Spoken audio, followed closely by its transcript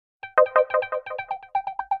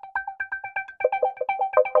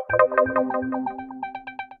I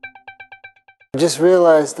just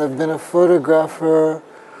realized I've been a photographer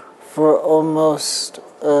for almost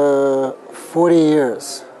 40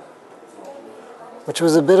 years, which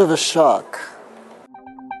was a bit of a shock.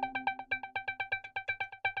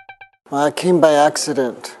 Well, I came by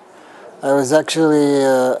accident. I was actually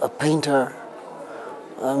a painter.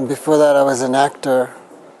 Before that I was an actor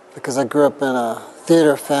because I grew up in a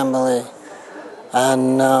theater family.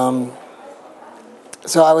 And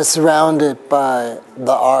so I was surrounded by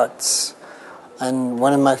the arts. And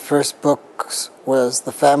one of my first books was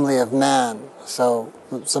The Family of Man. So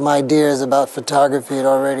some ideas about photography had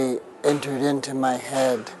already entered into my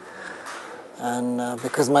head. And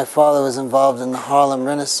because my father was involved in the Harlem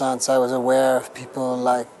Renaissance, I was aware of people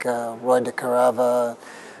like Roy de Carava,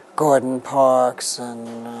 Gordon Parks,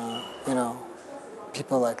 and,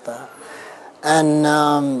 people like that. And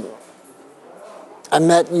I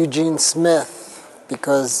met Eugene Smith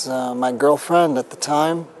because my girlfriend at the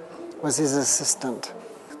time was his assistant.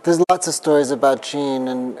 There's lots of stories about Gene,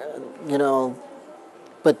 and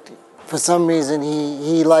but for some reason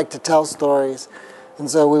he liked to tell stories, and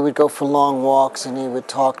so we would go for long walks, and he would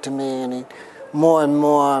talk to me, and more and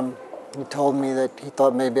more he told me that he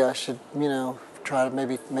thought maybe I should, try to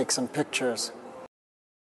maybe make some pictures.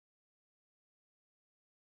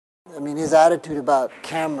 I mean, his attitude about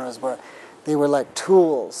cameras they were like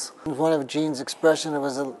tools. One of Gene's expressions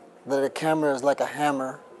was that a camera is like a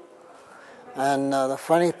hammer. And the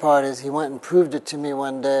funny part is he went and proved it to me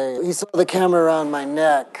one day. He saw the camera around my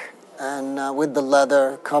neck and with the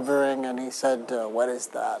leather covering, and he said, "What is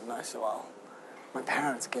that?" And I said, "Well, my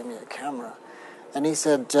parents gave me a camera." And he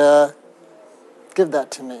said, "Give that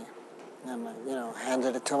to me." And I,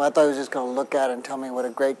 handed it to him. I thought he was just going to look at it and tell me what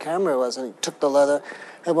a great camera it was. And he took the leather,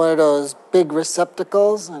 had one of those big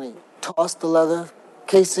receptacles, and he tossed the leather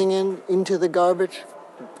casing into the garbage,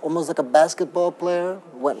 almost like a basketball player,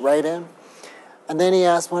 went right in. And then he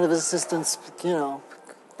asked one of his assistants,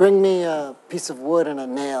 bring me a piece of wood and a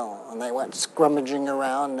nail. And they went scrummaging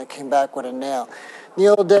around, and they came back with a nail. In the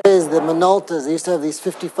old days, the Minoltas, they used to have these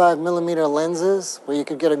 55-millimeter lenses where you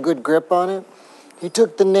could get a good grip on it. He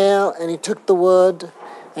took the nail, and he took the wood,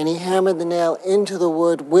 and he hammered the nail into the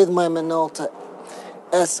wood with my Minolta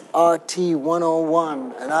SRT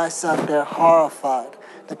 101. And I sat there horrified.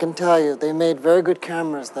 I can tell you, they made very good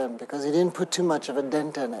cameras then because he didn't put too much of a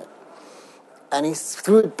dent in it. And he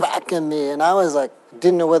threw it back at me, and I was like,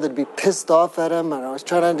 didn't know whether to be pissed off at him, and I was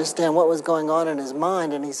trying to understand what was going on in his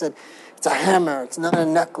mind. And he said, "It's a hammer, it's not a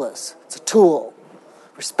necklace, it's a tool.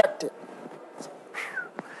 Respect it."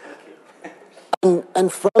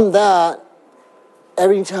 And from that,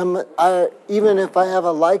 every time even if I have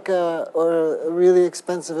a Leica or a really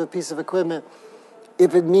expensive piece of equipment,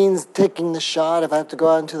 if it means taking the shot, if I have to go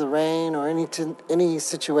out into the rain or any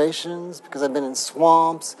situations, because I've been in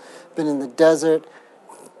swamps, been in the desert,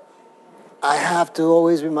 I have to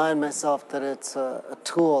always remind myself that it's a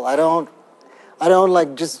tool. I don't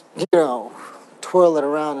like just, twirl it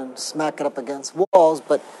around and smack it up against walls,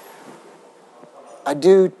 but I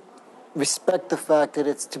do respect the fact that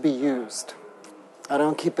it's to be used. I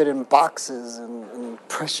don't keep it in boxes and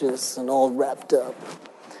precious and all wrapped up.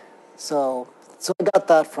 So I got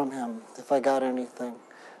that from him, if I got anything.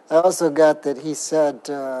 I also got that he said,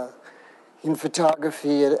 in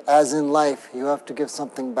photography, as in life, you have to give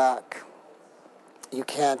something back. You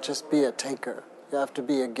can't just be a taker. You have to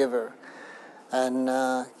be a giver. And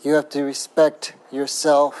you have to respect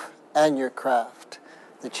yourself and your craft,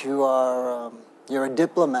 that you're a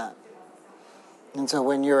diplomat. And so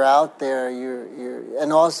when you're out there,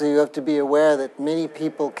 and also you have to be aware that many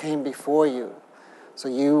people came before you. So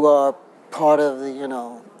you are part of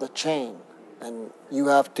the chain, and you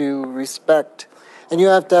have to respect, and you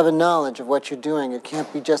have to have a knowledge of what you're doing. It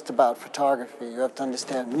can't be just about photography. You have to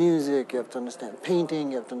understand music, you have to understand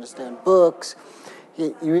painting, you have to understand books.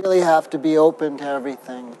 You really have to be open to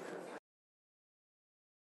everything.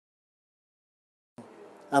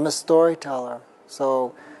 I'm a storyteller,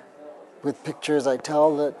 so with pictures I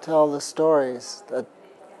tell the stories. That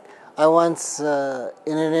I once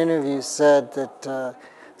in an interview said that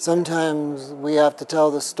sometimes we have to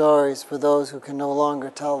tell the stories for those who can no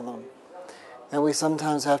longer tell them. And we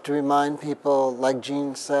sometimes have to remind people, like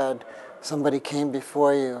Gene said, somebody came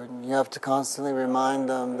before you, and you have to constantly remind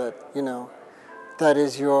them that, that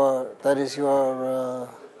is your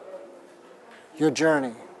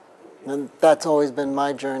journey. And that's always been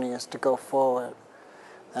my journey, is to go forward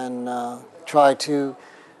and try to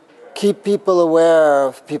keep people aware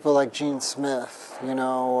of people like Gene Smith,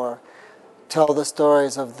 or tell the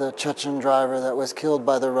stories of the Chechen driver that was killed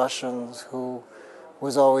by the Russians, who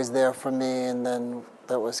was always there for me, and then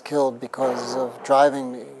that was killed because of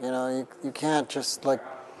driving me. You know, you can't just like...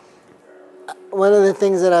 One of the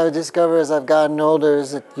things that I would discover as I've gotten older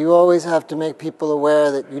is that you always have to make people aware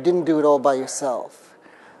that you didn't do it all by yourself.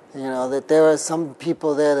 You know, that there are some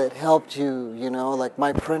people there that helped you, you know, like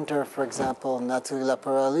my printer, for example, Nathalie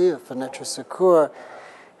Laparali, Fenêtre Secours.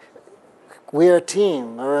 We're a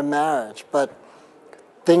team, we're a marriage, but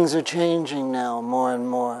things are changing now more and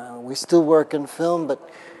more. We still work in film, but,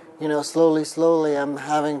 you know, slowly, I'm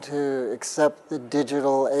having to accept the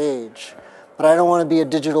digital age. But I don't want to be a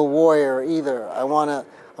digital warrior either. I want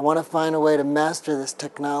to find a way to master this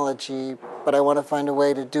technology, but I want to find a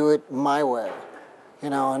way to do it my way. You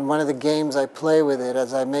know, and one of the games I play with it,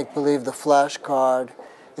 as I make believe the flash card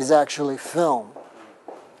is actually film.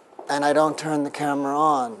 And I don't turn the camera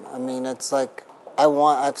on. I mean, it's like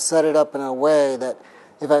I've set it up in a way that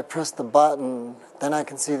if I press the button, then I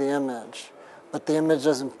can see the image. But the image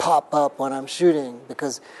doesn't pop up when I'm shooting,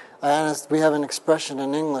 because we have an expression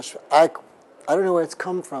in English. I don't know where it's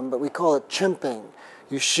come from, but we call it chimping.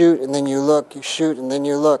 You shoot and then you look, you shoot and then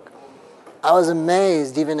you look. I was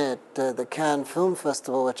amazed, even at the Cannes Film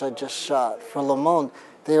Festival, which I just shot for Le Monde,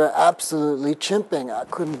 they were absolutely chimping. I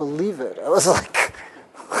couldn't believe it. I was like,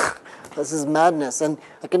 this is madness. And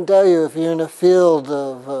I can tell you, if you're in a field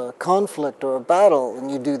of conflict or a battle and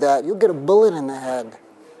you do that, you'll get a bullet in the head.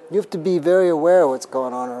 You have to be very aware of what's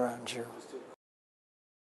going on around you.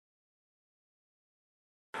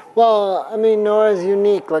 Well, I mean, Noor is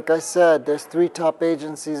unique. Like I said, there's 3 top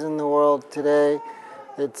agencies in the world today.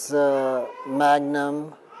 It's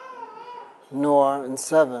Magnum, Noor, and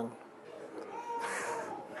Seven.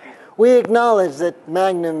 We acknowledge that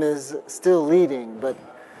Magnum is still leading, but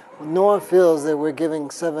Noor feels that we're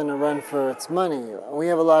giving Seven a run for its money. We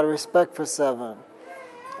have a lot of respect for Seven.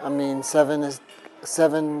 I mean,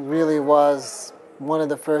 Seven really was one of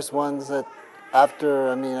the first ones that, after,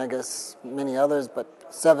 I mean, I guess many others, but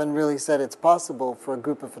Seven really said it's possible for a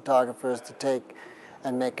group of photographers to take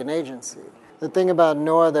and make an agency. The thing about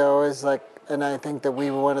Noor, though, is like, and I think that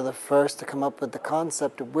we were one of the first to come up with the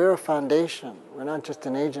concept of we're a foundation. We're not just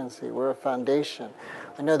an agency, we're a foundation.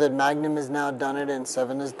 I know that Magnum has now done it and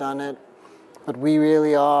Seven has done it, but we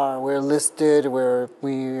really are. We're listed, we're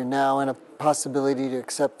now in a possibility to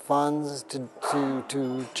accept funds,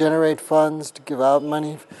 to generate funds, to give out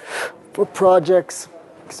money for projects.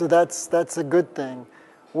 So that's a good thing.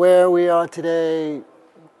 Where we are today,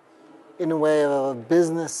 in a way of a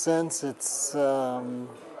business sense, it's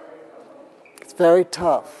very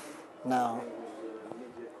tough now.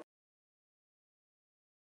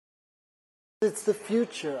 It's the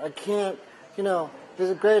future. I can't, you know,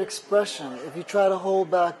 there's a great expression. If you try to hold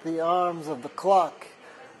back the arms of the clock,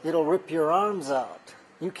 it'll rip your arms out.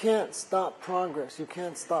 You can't stop progress. You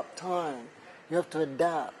can't stop time. You have to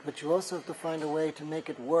adapt, but you also have to find a way to make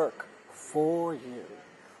it work for you,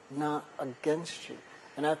 not against you.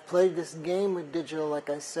 And I've played this game with digital, like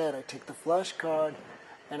I said. I take the flash card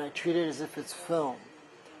and I treat it as if it's film.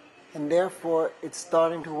 And therefore, it's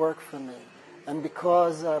starting to work for me. And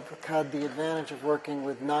because I've had the advantage of working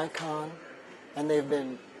with Nikon, and they've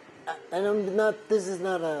been, and this is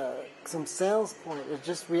not some sales point, it's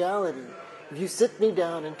just reality. If you sit me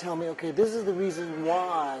down and tell me, okay, this is the reason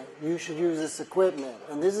why you should use this equipment,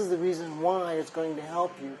 and this is the reason why it's going to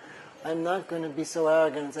help you, I'm not going to be so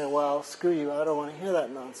arrogant and say, well, screw you, I don't want to hear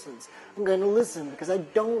that nonsense. I'm going to listen because I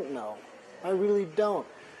don't know. I really don't.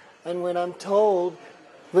 And when I'm told,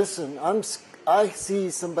 listen, I see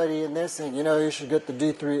somebody and they're saying, you know, you should get the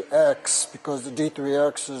D3X because the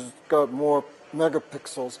D3X has got more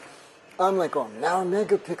megapixels. I'm like, oh, now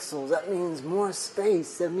megapixels, that means more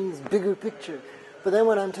space, that means bigger picture. But then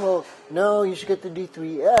when I'm told, no, you should get the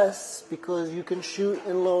D3S because you can shoot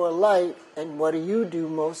in lower light, and what do you do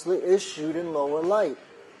mostly is shoot in lower light.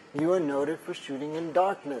 You are noted for shooting in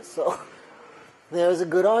darkness. So there's a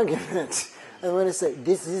good argument. And when I say,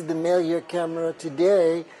 this is the Melior camera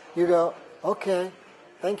today, you go, okay,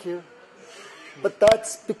 thank you. But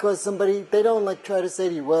that's because they don't like try to say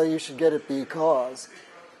to you, well, you should get it because.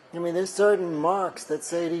 I mean, there's certain marks that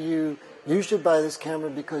say to you, you should buy this camera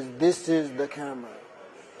because this is the camera.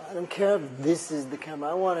 I don't care if this is the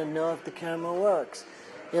camera. I want to know if the camera works.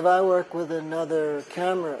 If I work with another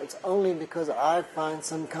camera, it's only because I find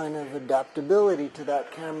some kind of adaptability to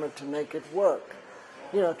that camera to make it work.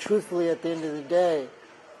 You know, truthfully, at the end of the day,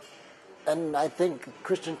 and I think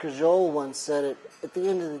Christian Cajole once said it, at the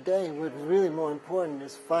end of the day, what's really more important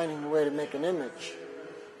is finding a way to make an image.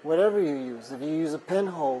 Whatever you use, if you use a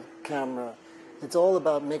pinhole camera, it's all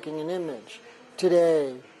about making an image.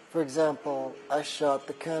 Today, for example, I shot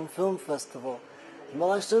the Cannes Film Festival,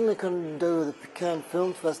 Well, I certainly couldn't do the Cannes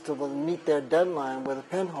Film Festival and meet their deadline with a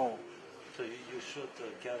pinhole. So you shoot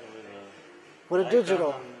Cannes With a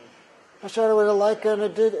digital. I shot it with a Leica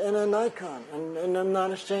and a Nikon, and I'm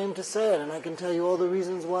not ashamed to say it, and I can tell you all the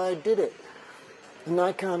reasons why I did it. The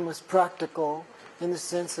Nikon was practical in the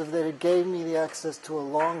sense of that it gave me the access to a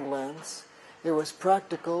long lens. It was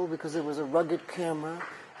practical because it was a rugged camera,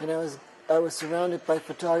 and I was surrounded by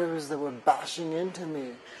photographers that were bashing into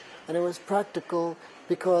me. And it was practical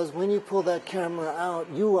because when you pull that camera out,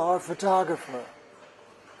 you are a photographer.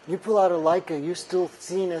 You pull out a Leica, you're still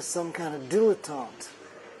seen as some kind of dilettante.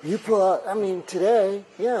 You pull out, I mean, today,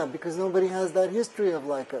 yeah, because nobody has that history of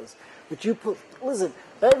Leicas. But listen,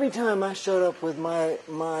 every time I showed up with my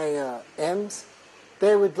M's,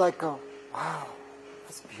 they would like go, wow,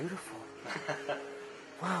 that's beautiful.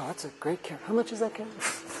 Wow, that's a great camera. How much is that camera?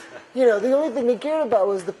 You know, the only thing they cared about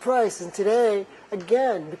was the price. And today,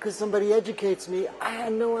 again, because somebody educates me, I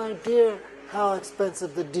had no idea how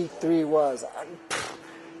expensive the D3 was.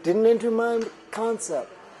 Didn't enter my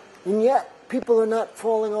concept. And yet, people are not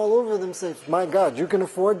falling all over themselves. My God, you can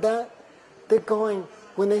afford that? They're going,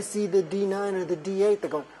 when they see the D9 or the D8, they're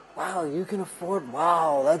going, wow, you can afford,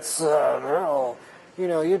 wow, that's real. You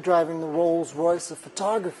know, you're driving the Rolls Royce of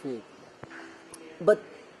photography. But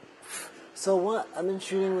so what? I've been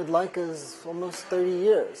shooting with Leicas almost 30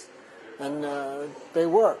 years. And they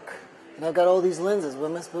work. And I've got all these lenses.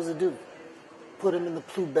 What am I supposed to do? Put them in the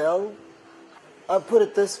Plus Belle? I'll put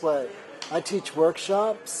it this way. I teach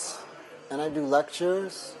workshops. And I do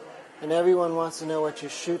lectures, and everyone wants to know what you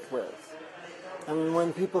shoot with. And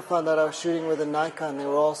when people found out I was shooting with a Nikon, they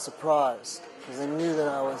were all surprised, because they knew that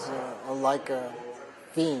I was a Leica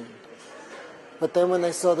fiend. But then when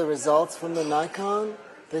they saw the results from the Nikon,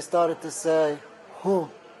 they started to say,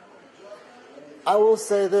 I will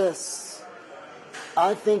say this,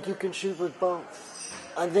 I think you can shoot with both.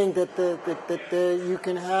 I think that you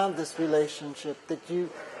can have this relationship, that you...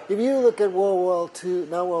 If you look at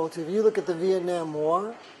if you look at the Vietnam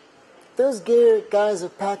War, those guys are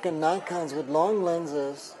packing Nikons with long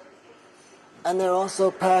lenses, and they're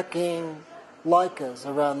also packing Leicas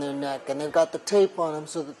around their neck, and they've got the tape on them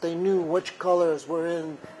so that they knew which colors were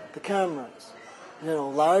in the cameras. You know,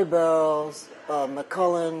 Larry Barrows,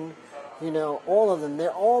 McCullen, you know, all of them. They're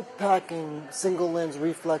all packing single lens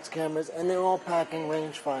reflex cameras, and they're all packing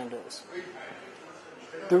rangefinders.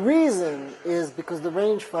 The reason is because the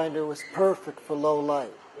rangefinder was perfect for low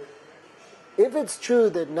light. If it's true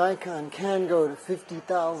that Nikon can go to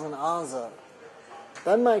 50,000 ASA,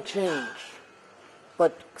 that might change.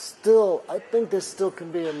 But still, I think there still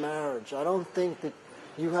can be a marriage. I don't think that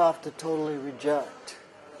you have to totally reject.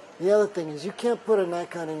 The other thing is you can't put a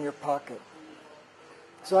Nikon in your pocket.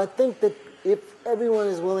 So I think that if everyone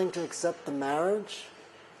is willing to accept the marriage,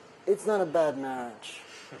 it's not a bad marriage.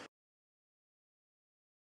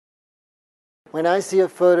 When I see a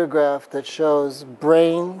photograph that shows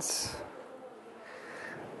brains,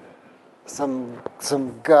 some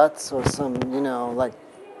guts, or some, you know,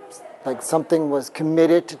 like something was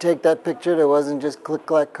committed to take that picture, that wasn't just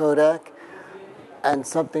click-clack Kodak, and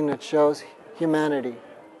something that shows humanity.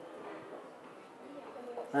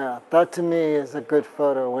 Yeah, that to me is a good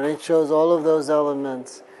photo, when it shows all of those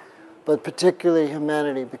elements, but particularly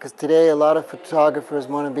humanity, because today a lot of photographers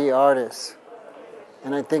want to be artists.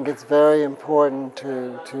 And I think it's very important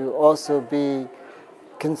to also be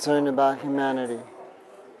concerned about humanity,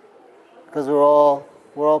 because we're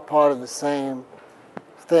all part of the same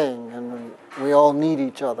thing, and we all need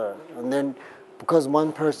each other. And then, because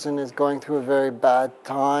one person is going through a very bad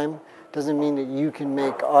time, doesn't mean that you can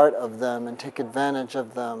make art of them and take advantage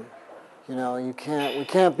of them. You know, we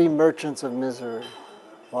can't be merchants of misery.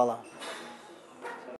 Voila.